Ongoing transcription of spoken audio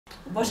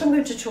what I'm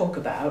going to talk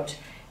about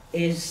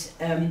is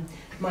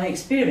my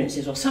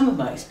experiences, or some of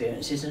my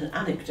experiences, in an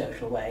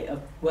anecdotal way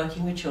of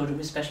working with children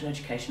with special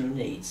educational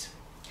needs.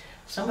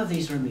 Some of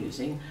these are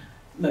amusing,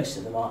 most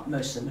of them are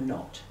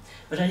not.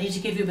 But I need to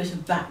give you a bit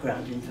of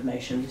background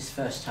information this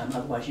first time,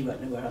 otherwise you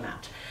won't know where I'm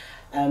at.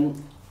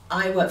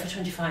 I worked for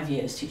 25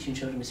 years teaching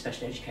children with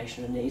special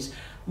educational needs,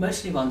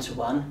 mostly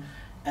one-to-one,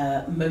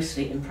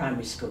 mostly in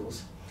primary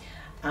schools.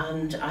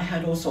 And I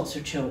had all sorts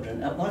of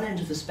children. At one end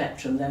of the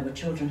spectrum, there were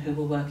children who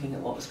were working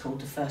at what was called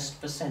the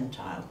first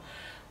percentile,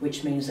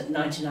 which means that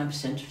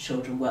 99% of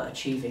children were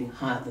achieving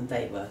higher than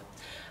they were.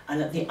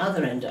 And at the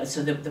other end,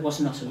 so there was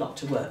not a lot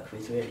to work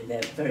with really,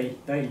 they're very,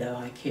 very low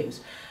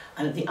IQs.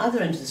 And at the other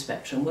end of the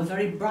spectrum were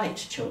very bright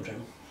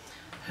children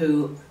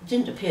who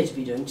didn't appear to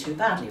be doing too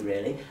badly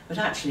really, but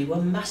actually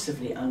were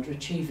massively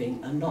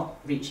underachieving and not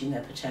reaching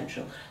their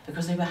potential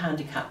because they were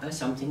handicapped by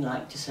something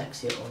like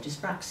dyslexia or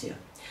dyspraxia.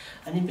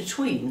 And in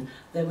between,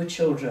 there were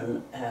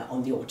children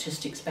on the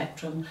autistic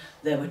spectrum,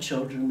 there were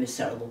children with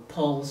cerebral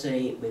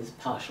palsy, with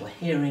partial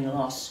hearing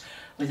loss,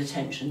 with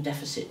attention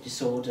deficit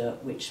disorder,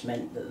 which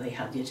meant that they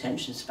had the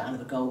attention span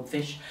of a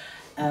goldfish,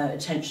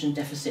 attention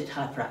deficit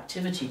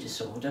hyperactivity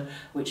disorder,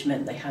 which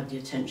meant they had the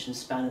attention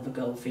span of a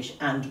goldfish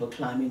and were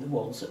climbing the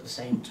walls at the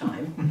same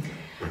time.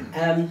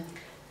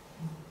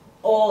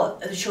 Or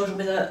the children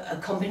with a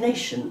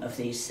combination of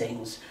these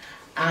things.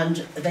 And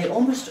they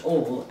almost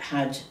all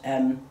had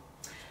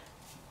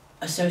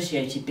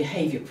associated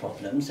behaviour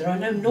problems. There are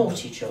no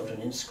naughty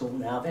children in school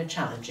now, they're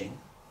challenging.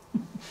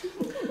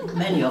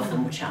 Many of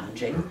them were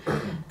challenging.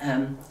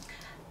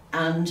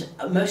 And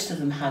most of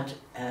them had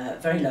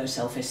very low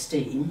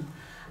self-esteem,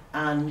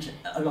 and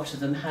a lot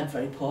of them had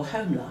very poor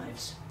home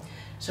lives.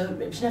 So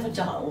it was never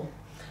dull.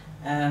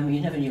 You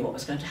never knew what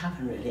was going to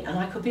happen really, and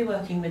I could be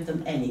working with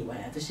them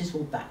anywhere. This is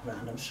all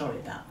background, I'm sorry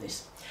about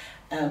this.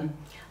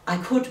 I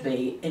could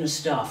be in a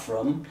staff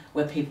room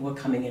where people were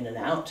coming in and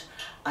out.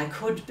 I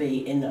could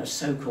be in a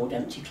so-called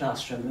empty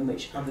classroom in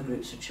which other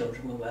groups of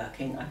children were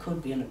working. I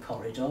could be in a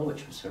corridor,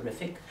 which was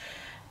horrific.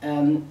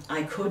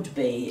 I could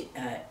be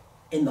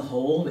in the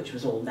hall, which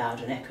was all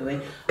loud and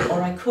echoey,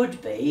 or I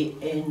could be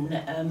in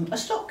a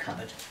stock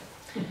cupboard.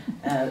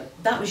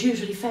 That was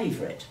usually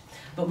favourite.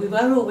 But we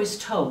were always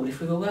told,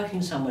 if we were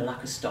working somewhere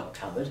like a stock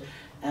cupboard,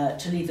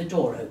 to leave the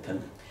door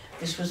open.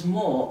 This was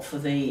more for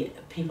the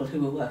people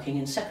who were working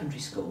in secondary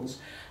schools,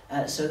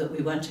 so that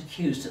we weren't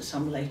accused at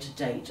some later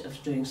date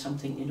of doing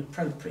something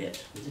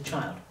inappropriate with the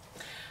child.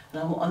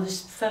 Now, on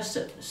this first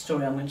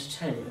story I'm going to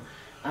tell you,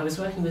 I was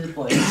working with a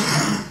boy,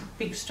 a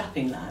big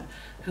strapping lad,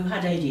 who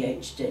had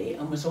ADHD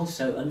and was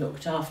also a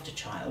looked after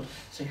child,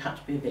 so he had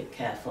to be a bit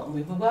careful. And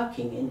we were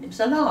working in, it was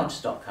a large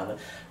stock cupboard,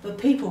 but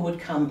people would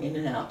come in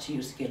and out to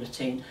use the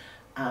guillotine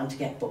and to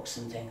get books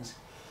and things.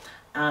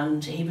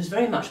 And he was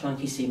very much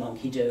monkey see,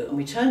 monkey do, and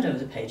we turned over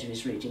the page of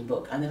his reading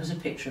book and there was a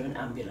picture of an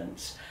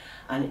ambulance,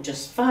 and it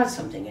just fired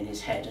something in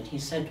his head, and he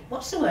said,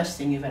 "What's the worst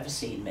thing you've ever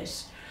seen,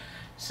 miss?"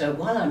 So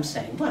while I'm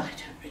saying, well, I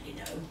don't really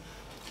know,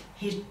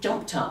 he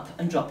jumped up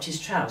and dropped his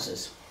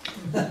trousers.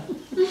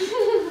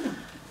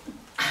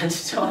 And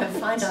so I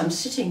find I'm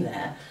sitting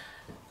there,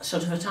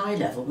 sort of at eye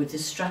level, with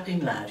this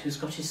strapping lad who's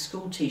got his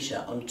school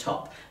t-shirt on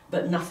top,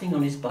 but nothing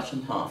on his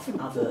bottom half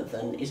other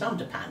than his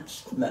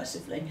underpants,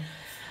 mercifully.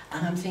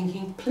 And I'm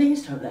thinking,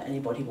 please don't let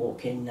anybody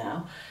walk in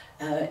now.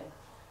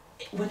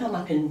 When I'm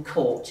up in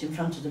court in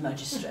front of the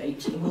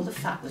magistrate, will the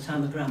fact that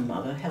I'm a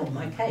grandmother help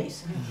my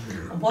case?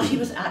 And what he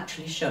was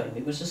actually showing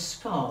me was a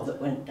scar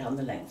that went down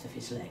the length of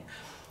his leg.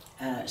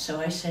 So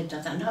I said,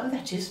 no,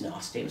 that is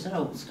nasty, it was an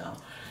old scar.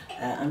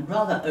 And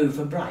rather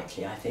over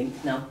brightly, I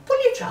think, now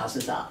pull your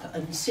trousers up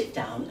and sit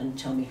down and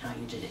tell me how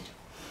you did it.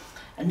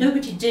 And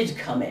nobody did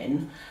come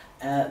in,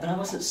 but I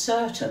wasn't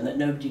certain that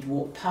nobody'd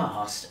walked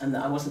past and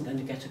that I wasn't going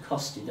to get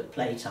accosted at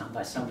playtime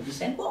by somebody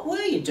saying, "What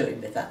were you doing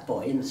with that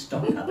boy in the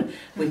stock cupboard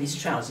with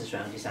his trousers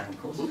round his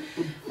ankles?"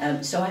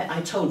 So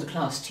I told the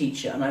class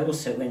teacher, and I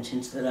also went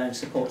into the learning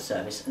support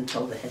service and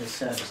told the head of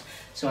service,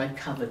 so I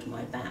covered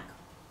my back.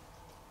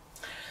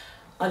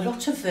 A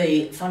lot of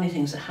the funny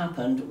things that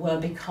happened were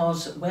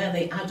because where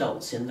the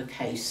adults in the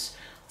case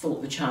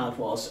thought the child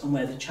was and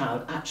where the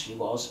child actually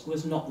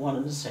was not one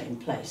and the same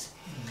place.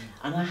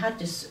 And I had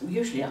this,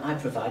 usually I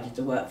provided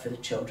the work for the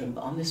children,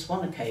 but on this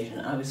one occasion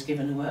I was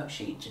given a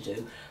worksheet to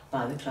do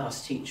by the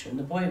class teacher, and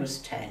the boy was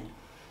 10,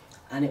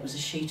 and it was a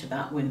sheet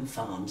about wind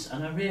farms,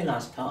 and I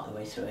realised part of the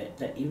way through it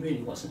that he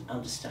really wasn't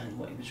understanding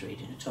what he was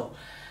reading at all.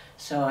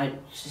 So I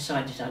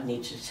decided I'd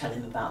need to tell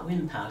him about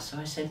wind power, so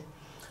I said,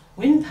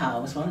 wind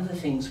power was one of the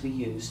things we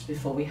used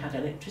before we had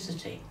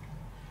electricity,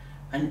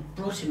 and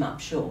brought him up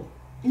short.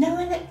 No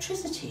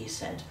electricity, he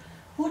said.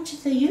 What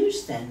did they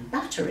use then?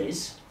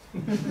 Batteries?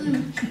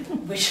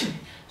 Which is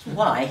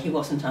why he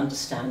wasn't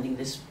understanding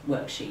this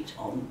worksheet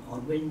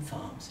on wind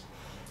farms.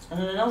 And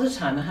at another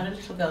time I had a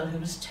little girl who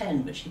was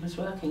 10, but she was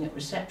working at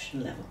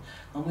reception level,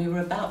 and we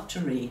were about to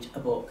read a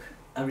book,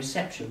 a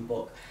reception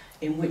book,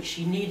 in which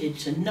she needed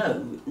to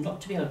know, not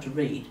to be able to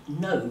read,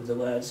 know the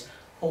words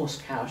horse,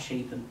 cow,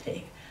 sheep and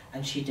pig.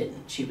 And she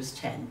didn't. She was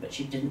 10, but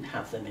she didn't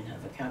have them in her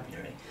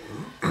vocabulary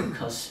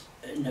because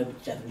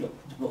nobody'd ever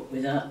looked at the book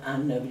with her,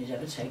 and nobody'd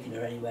ever taken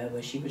her anywhere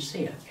where she would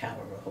see a cow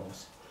or a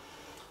horse.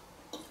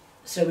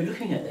 So we're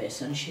looking at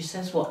this, and she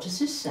says, "What does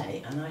this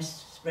say?" And I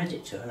read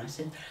it to her, and I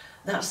said,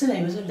 "That's the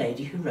name of the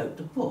lady who wrote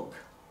the book."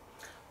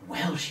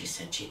 "Well," she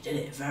said, "she did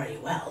it very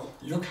well.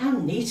 Look how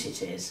neat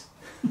it is."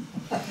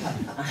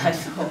 I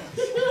thought,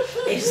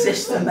 is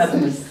this the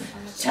moment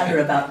to tell her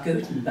about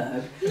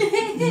Gutenberg?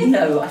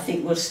 No, I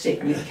think we'll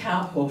stick with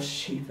cow, horse,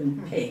 sheep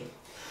and pig.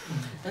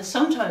 And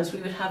sometimes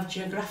we would have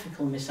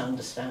geographical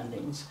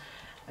misunderstandings.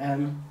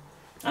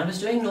 I was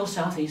doing north,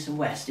 south, east and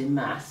west in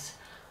maths,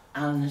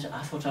 and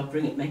I thought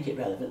I'd make it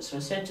relevant. So I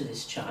said to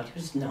this child, he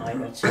was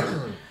 9 or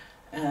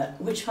 10,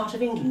 "Which part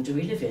of England do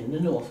we live in, the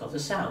north or the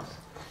south?"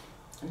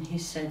 And he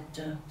said,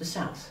 "The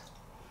south."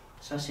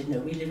 So I said, "No,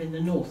 we live in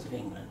the north of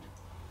England."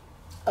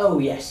 "Oh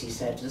yes," he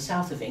said, "the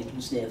south of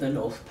England's near the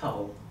North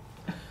Pole."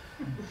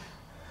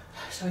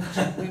 So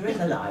we were in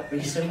the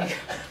library, so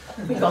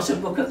we got a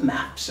book of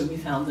maps, and we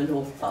found the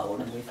North Pole,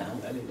 and we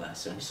found where we were,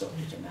 so we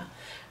sorted him out.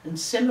 And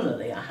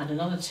similarly, I had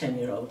another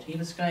 10-year-old, he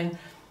was going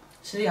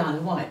to the Isle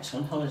of Wight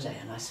on holiday,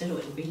 and I said, "Oh,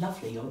 it'll be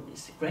lovely,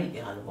 it's great,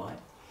 the Isle of Wight.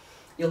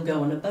 You'll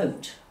go on a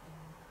boat."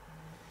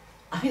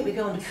 "I think we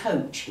go on a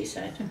coach," he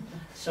said.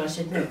 So I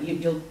said, "No,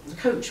 the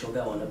coach will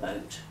go on a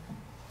boat."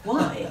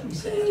 "Why?" he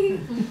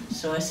said.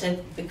 So I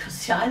said,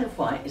 "Because the Isle of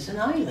Wight is an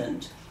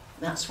island.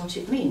 That's what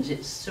it means,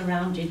 it's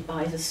surrounded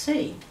by the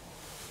sea."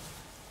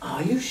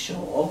 "Are you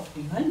sure?"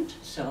 he went.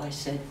 So I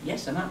said,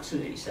 "Yes, I'm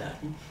absolutely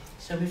certain."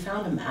 So we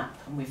found a map,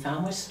 and we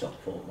found where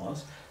Stockport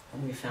was,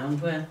 and we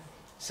found where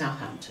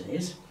Southampton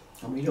is,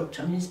 and we looked,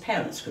 I mean, his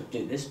parents could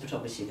do this, but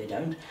obviously they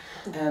don't,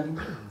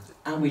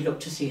 and we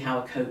looked to see how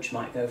a coach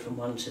might go from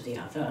one to the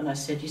other, and I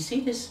said, "You see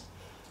this,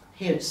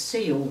 here it's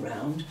sea all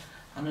round,"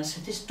 and I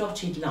said, "This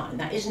dotted line,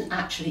 that isn't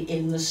actually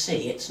in the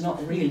sea, it's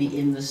not really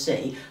in the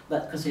sea,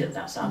 but because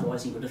that's,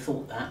 otherwise he would have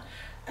thought that,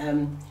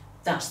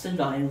 that's the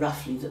line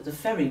roughly that the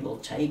ferry will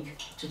take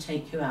to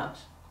take you out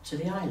to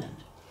the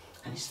island."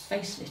 And his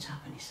face lit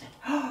up and he said,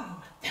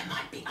 "Oh, there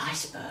might be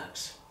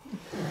icebergs."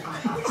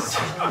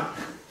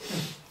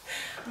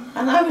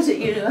 And I was at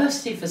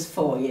university for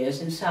 4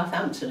 years in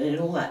Southampton, and in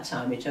all that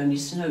time it only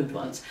snowed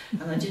once,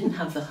 and I didn't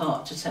have the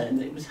heart to tell him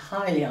that it was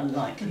highly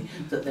unlikely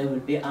that there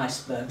would be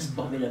icebergs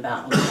bobbing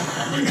about on the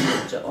Southampton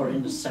water or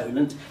in the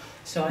Solent,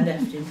 so I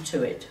left him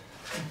to it.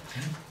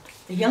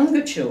 The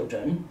younger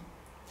children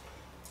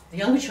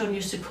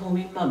used to call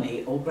me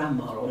Mummy or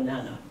Grandma or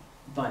Nana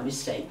by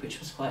mistake, which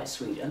was quite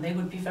sweet, and they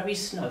would be very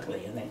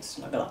snuggly and they'd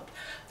snuggle up.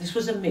 This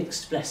was a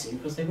mixed blessing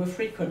because they were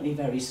frequently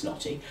very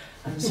snotty,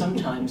 and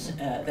sometimes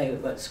they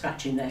were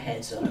scratching their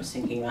heads, and I was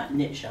thinking about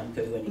knit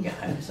shampoo when you get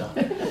home. So.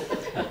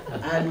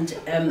 And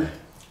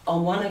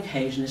on one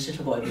occasion this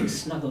little boy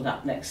was snuggled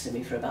up next to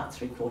me for about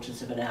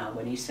 3/4 of an hour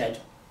when he said,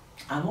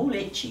 "I'm all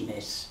itchy,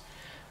 miss."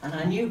 And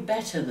I knew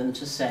better than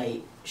to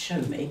say,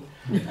 "Show me,"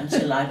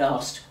 until I'd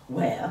asked,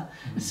 "Where?"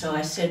 So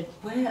I said,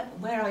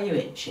 where are you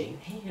itchy?"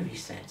 "Here," he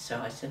said. So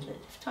I said,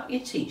 "Lift up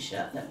your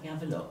t-shirt, let me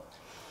have a look."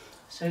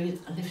 So I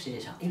lifted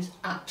it up. He was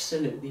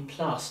absolutely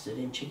plastered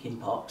in chicken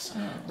pox,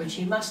 which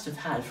he must have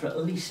had for at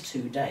least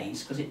 2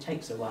 days, because it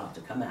takes a while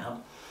to come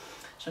out.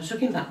 So I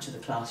took him back to the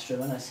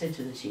classroom, and I said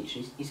to the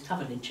teacher, "He's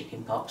covered in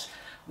chicken pox.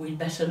 We'd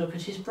better look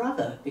at his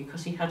brother,"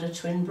 because he had a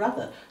twin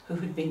brother who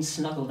had been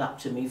snuggled up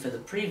to me for the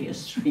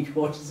previous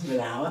 3/4 of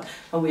an hour,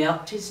 and we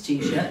upped his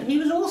t-shirt, and he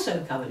was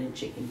also covered in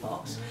chicken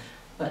pox.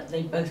 But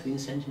they'd both been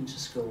sent into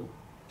school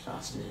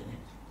plastered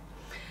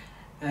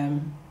in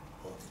it.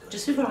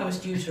 Just before I was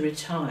due to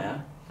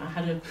retire, I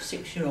had a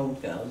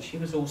 6-year-old girl, and she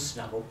was all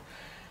snuggled,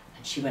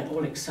 and she went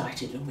all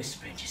excited and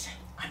whispering. She said,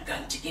 "I'm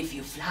going to give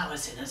you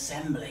flowers in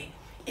assembly.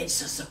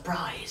 It's a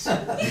surprise." So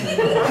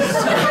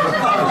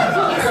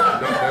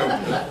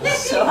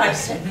I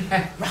said,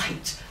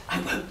 "Right,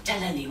 I won't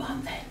tell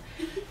anyone then."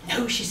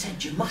 "No," she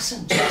said, "you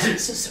mustn't, because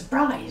it's a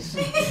surprise."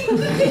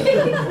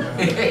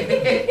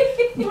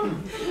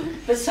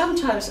 But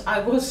sometimes I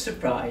was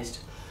surprised.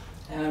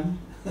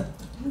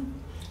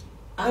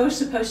 I was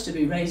supposed to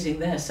be raising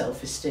their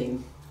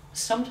self-esteem.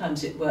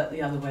 Sometimes it worked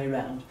the other way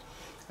round.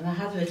 And I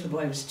had a little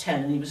boy who was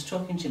 10, and he was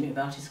talking to me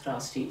about his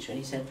class teacher, and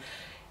he said,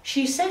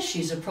 "She says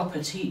she's a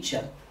proper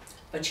teacher,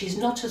 but she's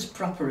not as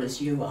proper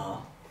as you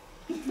are."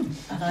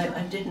 And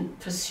I didn't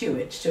pursue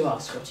it to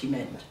ask what he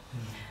meant.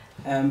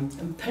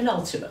 And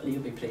penultimately,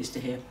 you'll be pleased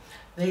to hear,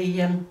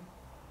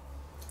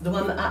 the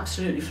one that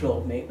absolutely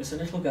floored me was a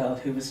little girl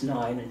who was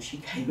 9, and she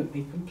came at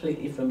me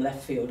completely from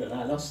left field, and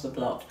I lost the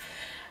plot.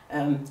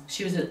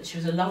 She was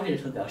a lovely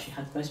little girl. She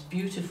had the most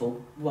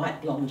beautiful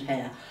white blonde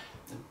hair,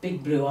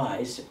 big blue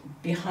eyes,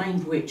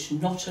 behind which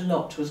not a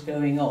lot was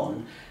going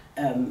on,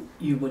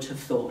 you would have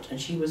thought, and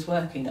she was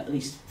working at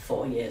least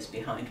 4 years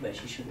behind where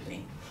she should have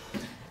been.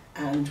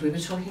 And we were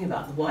talking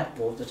about the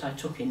whiteboard that I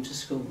took into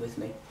school with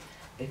me,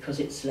 because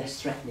it's less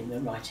threatening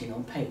than writing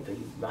on paper.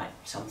 You write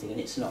something and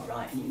it's not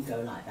right, and you can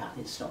go like that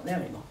and it's not there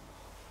anymore.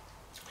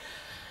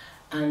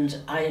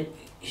 And I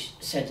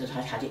said that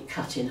I'd had it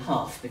cut in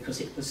half because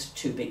it was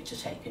too big to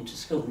take into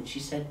school. And she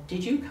said,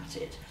 "Did you cut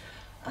it?"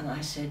 And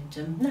I said,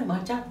 "No, my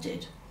dad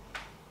did."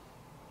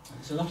 And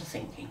there's a lot of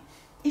thinking.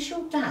 "Is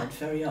your dad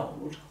very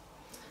old?"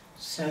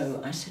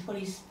 So I said, "Well,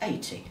 he's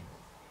 80.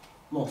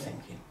 More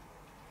thinking.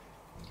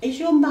 "Is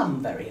your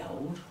mum very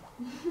old?"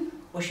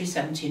 "Well, she's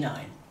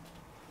 79.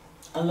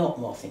 A lot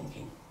more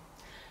thinking.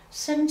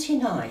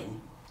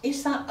 "79,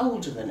 is that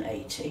older than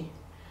 80?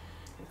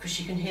 Because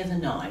she can hear the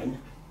 9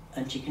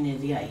 and she can hear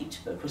the 8,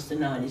 but of course the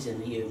 9 is in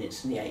the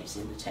units and the 8 is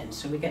in the tens,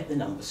 so we get the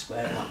numbers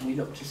squared up and we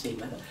look to see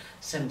whether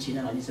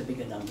 79 is a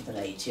bigger number than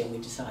 80, and we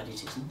decide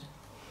it isn't.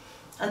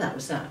 And that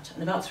was that.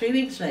 And about 3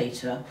 weeks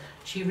later,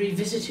 she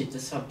revisited the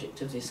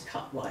subject of this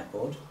cut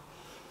whiteboard,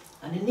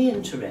 and in the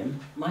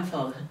interim, my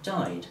father had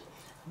died.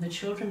 And the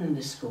children in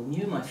this school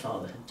knew my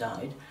father had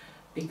died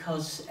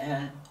because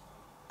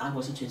I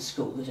wasn't in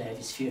school the day of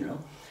his funeral,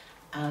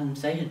 and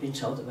they had been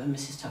told that when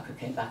Mrs. Tucker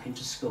came back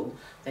into school,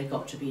 they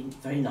got to be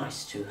very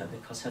nice to her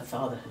because her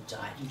father had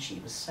died and she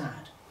was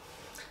sad.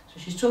 So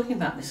she's talking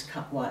about this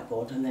cut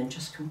whiteboard, and then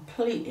just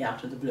completely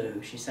out of the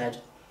blue, she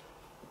said,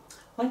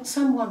 "When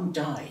someone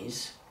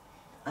dies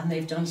and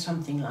they've done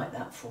something like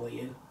that for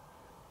you,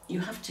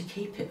 you have to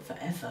keep it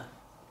forever."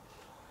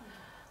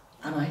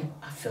 And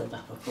I filled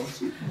up, of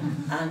course,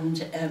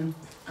 and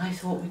I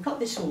thought, we've got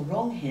this all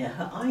wrong here.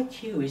 Her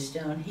IQ is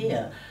down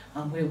here,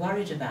 and we're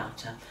worried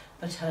about her.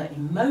 But her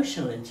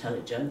emotional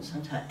intelligence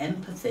and her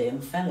empathy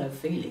and fellow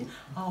feeling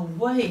are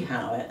way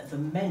higher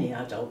than many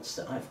adults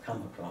that I've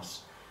come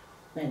across.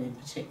 Men in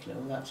particular,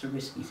 well, that's a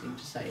risky thing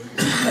to say.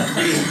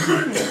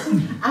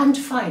 And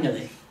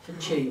finally, to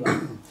cheer you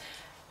up,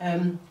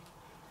 I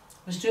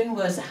was doing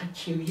words that had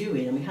QU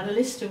in, and we had a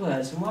list of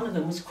words, and one of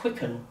them was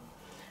quicken,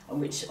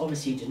 which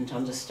obviously he didn't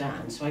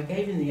understand. So I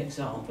gave him the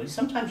example.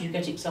 Sometimes you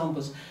get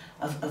examples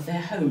of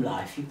their home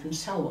life. You can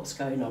tell what's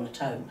going on at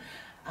home.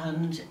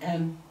 And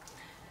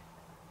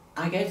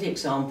I gave the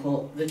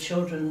example, the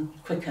children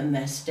quicken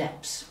their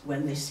steps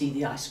when they see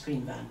the ice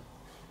cream van.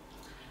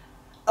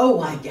 "Oh,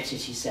 I get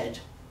it," he said.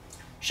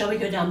 "Shall we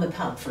go down the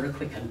pub for a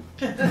quicken?"